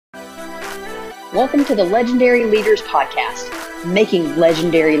Welcome to the Legendary Leaders Podcast, Making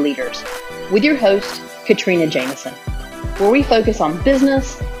Legendary Leaders, with your host, Katrina Jameson, where we focus on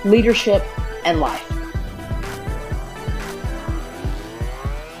business, leadership, and life.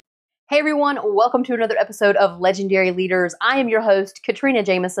 Hey everyone, welcome to another episode of Legendary Leaders. I am your host, Katrina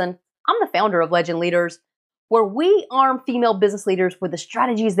Jameson. I'm the founder of Legend Leaders, where we arm female business leaders with the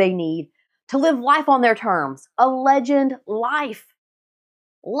strategies they need to live life on their terms, a legend life.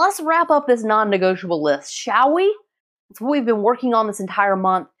 Let's wrap up this non-negotiable list, shall we? That's what we've been working on this entire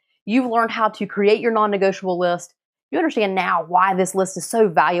month. You've learned how to create your non-negotiable list. You understand now why this list is so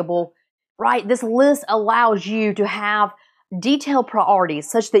valuable, right? This list allows you to have detailed priorities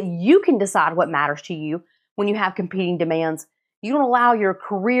such that you can decide what matters to you when you have competing demands. You don't allow your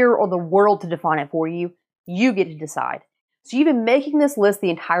career or the world to define it for you. You get to decide. So you've been making this list the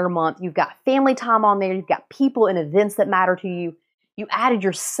entire month. You've got family time on there. You've got people and events that matter to you. You added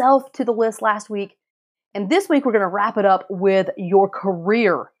yourself to the list last week. And this week, we're going to wrap it up with your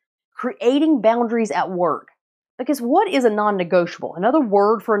career, creating boundaries at work. Because what is a non-negotiable? Another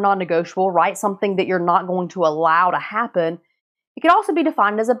word for a non-negotiable, right? Something that you're not going to allow to happen. It can also be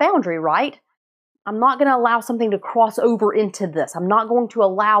defined as a boundary, right? I'm not going to allow something to cross over into this. I'm not going to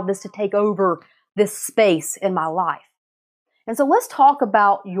allow this to take over this space in my life. And so let's talk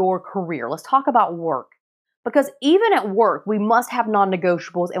about your career. Let's talk about work. Because even at work, we must have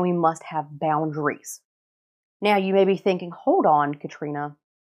non-negotiables and we must have boundaries. Now, you may be thinking, hold on, Katrina.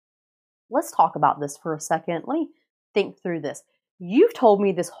 Let's talk about this for a second. Let me think through this. You've told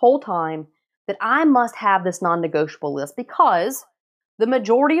me this whole time that I must have this non-negotiable list because the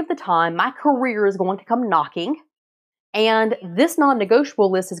majority of the time, my career is going to come knocking. And this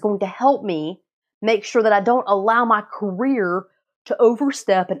non-negotiable list is going to help me make sure that I don't allow my career to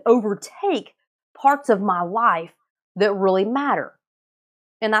overstep and overtake parts of my life that really matter.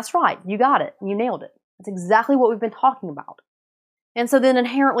 And that's right. You got it. You nailed it. That's exactly what we've been talking about. And so then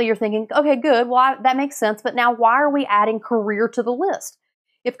inherently you're thinking, okay, good. Well, that makes sense. But now why are we adding career to the list?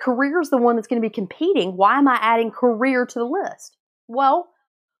 If career is the one that's going to be competing, why am I adding career to the list? Well,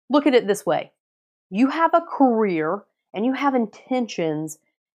 look at it this way. You have a career and you have intentions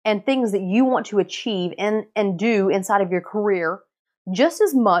and things that you want to achieve and do inside of your career just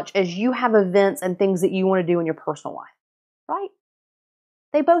as much as you have events and things that you want to do in your personal life, right?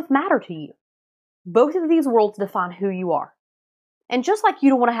 They both matter to you. Both of these worlds define who you are. And just like you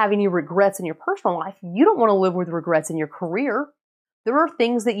don't want to have any regrets in your personal life, you don't want to live with regrets in your career. There are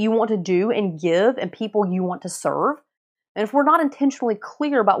things that you want to do and give and people you want to serve. And if we're not intentionally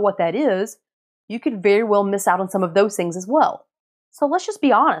clear about what that is, you could very well miss out on some of those things as well. So let's just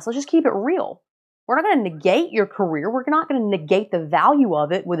be honest. Let's just keep it real. We're not going to negate your career. We're not going to negate the value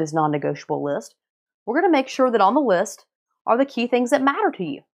of it with this non-negotiable list. We're going to make sure that on the list are the key things that matter to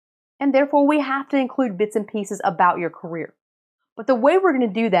you. And therefore, we have to include bits and pieces about your career. But the way we're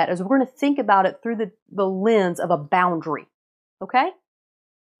going to do that is we're going to think about it through the lens of a boundary. Okay?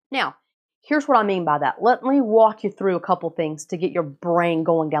 Now, here's what I mean by that. Let me walk you through a couple things to get your brain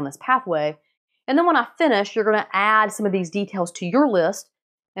going down this pathway. And then when I finish, you're going to add some of these details to your list.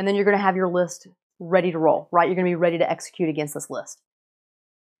 And then you're going to have your list ready to roll, right? You're going to be ready to execute against this list.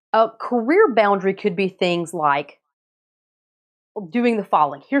 A career boundary could be things like doing the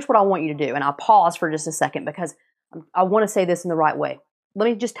following. Here's what I want you to do. And I'll pause for just a second because I want to say this in the right way. Let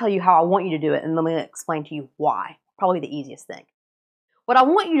me just tell you how I want you to do it, and let me explain to you why. Probably the easiest thing. What I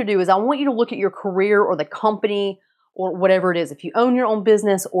want you to do is I want you to look at your career or the company or whatever it is. If you own your own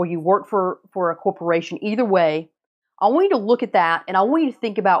business or you work for a corporation, either way, I want you to look at that and I want you to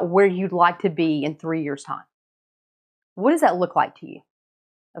think about where you'd like to be in 3 years' time. What does that look like to you?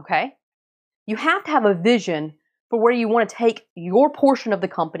 Okay? You have to have a vision for where you want to take your portion of the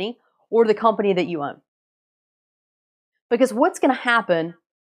company or the company that you own. Because what's going to happen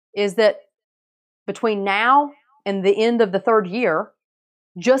is that between now and the end of the third year,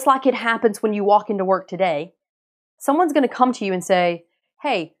 just like it happens when you walk into work today, someone's going to come to you and say,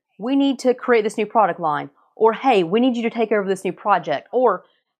 hey, we need to create this new product line. Or, hey, we need you to take over this new project. Or,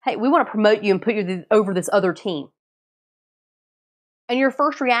 hey, we want to promote you and put you over this other team. And your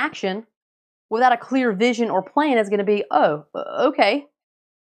first reaction, without a clear vision or plan, is going to be, oh, okay.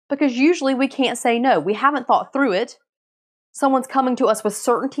 Because usually we can't say no. We haven't thought through it. Someone's coming to us with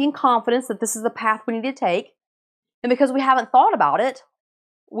certainty and confidence that this is the path we need to take. And because we haven't thought about it,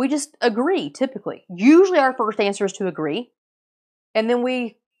 we just agree, typically. Usually our first answer is to agree. And then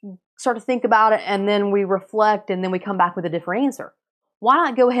we start to think about it, and then we reflect, and then we come back with a different answer. Why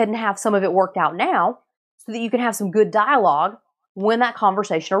not go ahead and have some of it worked out now so that you can have some good dialogue when that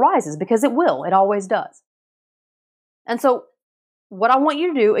conversation arises? Because it will. It always does. And so what I want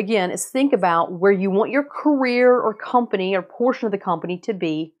you to do, again, is think about where you want your career or company or portion of the company to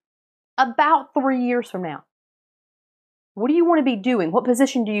be about 3 years from now. What do you want to be doing? What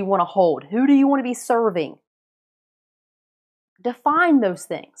position do you want to hold? Who do you want to be serving? Define those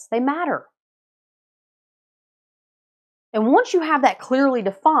things. They matter. And once you have that clearly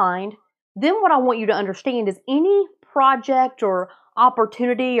defined, then what I want you to understand is any project or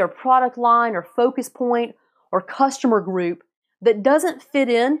opportunity or product line or focus point or customer group that doesn't fit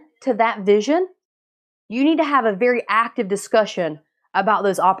in to that vision, you need to have a very active discussion about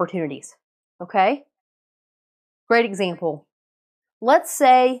those opportunities. Okay? Great example. Let's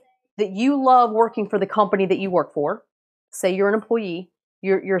say that you love working for the company that you work for. Say you're an employee,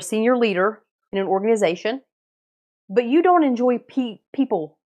 you're a senior leader in an organization, but you don't enjoy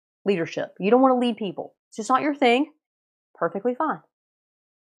people leadership. You don't want to lead people. It's just not your thing. Perfectly fine.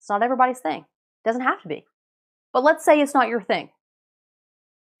 It's not everybody's thing. It doesn't have to be. But let's say it's not your thing.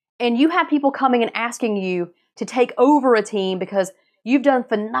 And you have people coming and asking you to take over a team because you've done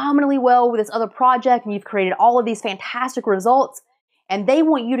phenomenally well with this other project and you've created all of these fantastic results, and they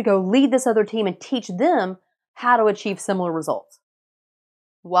want you to go lead this other team and teach them how to achieve similar results.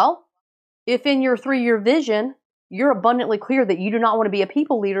 Well, if in your 3-year vision, you're abundantly clear that you do not want to be a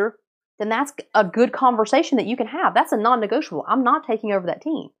people leader, then that's a good conversation that you can have. That's a non-negotiable. I'm not taking over that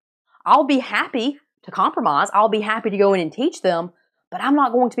team. I'll be happy to compromise. I'll be happy to go in and teach them, but I'm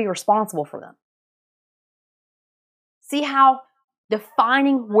not going to be responsible for them. See how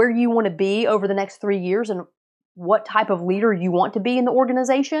defining where you want to be over the next 3 years and what type of leader you want to be in the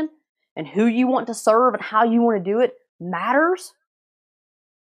organization and who you want to serve and how you want to do it matters?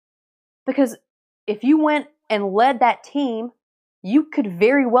 Because if you went and led that team, you could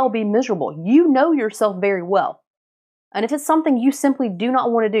very well be miserable. You know yourself very well. And if it's something you simply do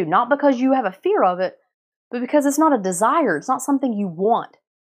not want to do, not because you have a fear of it, but because it's not a desire, it's not something you want,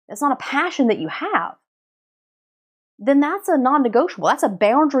 it's not a passion that you have, then that's a non-negotiable. That's a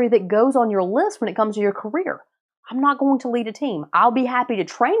boundary that goes on your list when it comes to your career. I'm not going to lead a team. I'll be happy to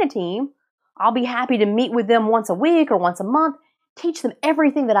train a team. I'll be happy to meet with them once a week or once a month, teach them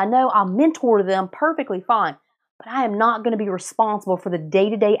everything that I know. I'll mentor them, perfectly fine. But I am not going to be responsible for the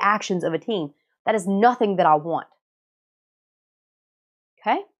day-to-day actions of a team. That is nothing that I want.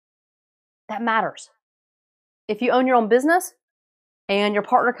 Okay? That matters. If you own your own business and your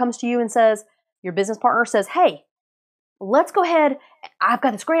partner comes to you and says, your business partner says, hey, let's go ahead. I've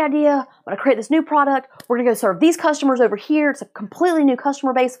got this great idea. I'm going to create this new product. We're going to go serve these customers over here. It's a completely new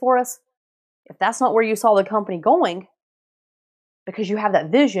customer base for us. If that's not where you saw the company going, because you have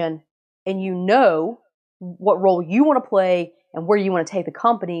that vision and you know what role you want to play and where you want to take the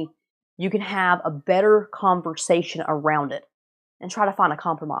company, you can have a better conversation around it and try to find a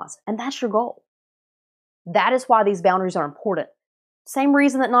compromise. And that's your goal. That is why these boundaries are important. Same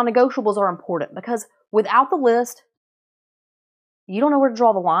reason that non-negotiables are important, because without the list, you don't know where to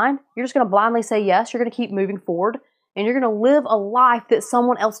draw the line. You're just going to blindly say yes. You're going to keep moving forward, and you're going to live a life that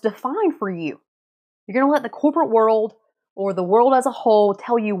someone else defined for you. You're going to let the corporate world or the world as a whole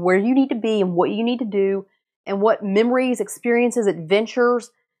tell you where you need to be and what you need to do and what memories, experiences, adventures,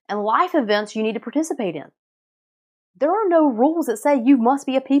 and life events you need to participate in. There are no rules that say you must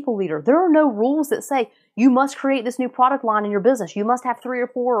be a people leader. There are no rules that say you must create this new product line in your business. You must have 3 or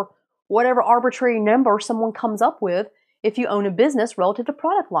 4 or whatever arbitrary number someone comes up with if you own a business relative to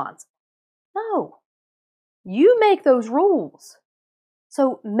product lines. No. You make those rules.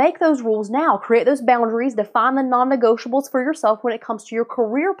 So make those rules now. Create those boundaries. Define the non-negotiables for yourself when it comes to your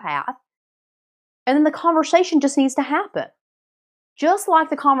career path. And then the conversation just needs to happen. Just like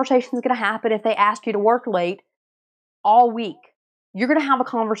the conversation is going to happen if they ask you to work late all week. You're going to have a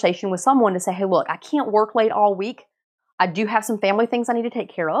conversation with someone to say, hey, look, I can't work late all week. I do have some family things I need to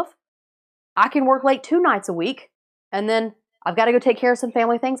take care of. I can work late 2 nights a week, and then I've got to go take care of some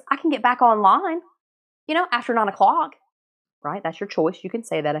family things. I can get back online, after 9 o'clock, right? That's your choice. You can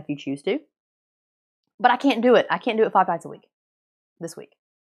say that if you choose to. But I can't do it. I can't do it 5 nights a week this week.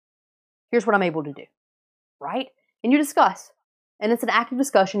 Here's what I'm able to do, right? And you discuss, and it's an active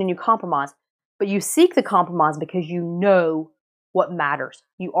discussion, and you compromise. But you seek the compromise because you know what matters.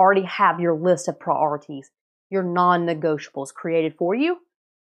 You already have your list of priorities, your non-negotiables created for you,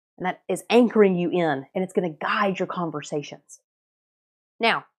 and that is anchoring you in, and it's going to guide your conversations.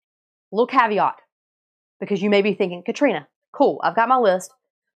 Now, a little caveat, because you may be thinking, Katrina, cool, I've got my list,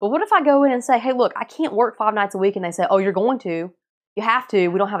 but what if I go in and say, hey, look, I can't work 5 nights a week, and they say, oh, you're going to, you have to,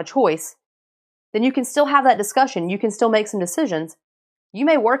 we don't have a choice. Then you can still have that discussion. You can still make some decisions. You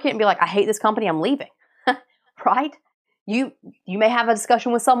may work it and be like, I hate this company, I'm leaving, right? You may have a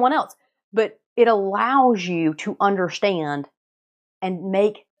discussion with someone else, but it allows you to understand and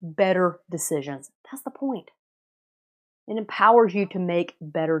make better decisions. That's the point. It empowers you to make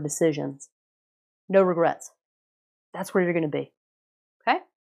better decisions. No regrets. That's where you're going to be. Okay?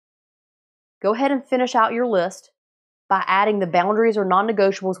 Go ahead and finish out your list by adding the boundaries or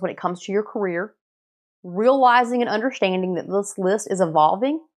non-negotiables when it comes to your career, realizing and understanding that this list is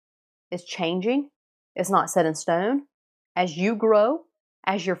evolving, is changing, it's not set in stone. As you grow,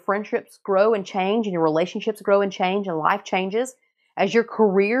 as your friendships grow and change, and your relationships grow and change, and life changes, as your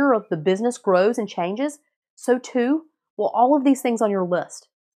career of the business grows and changes, so too will all of these things on your list.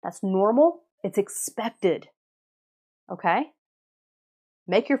 That's normal. It's expected. Okay?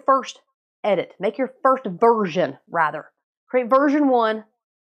 Make your first edit. Make your first version, rather. Create version 1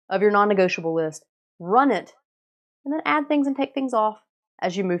 of your non-negotiable list. Run it, and then add things and take things off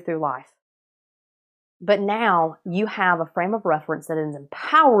as you move through life. But now you have a frame of reference that is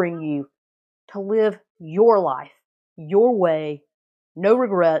empowering you to live your life, your way, no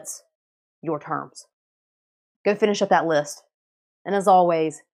regrets, your terms. Go finish up that list. And as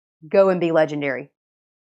always, go and be legendary.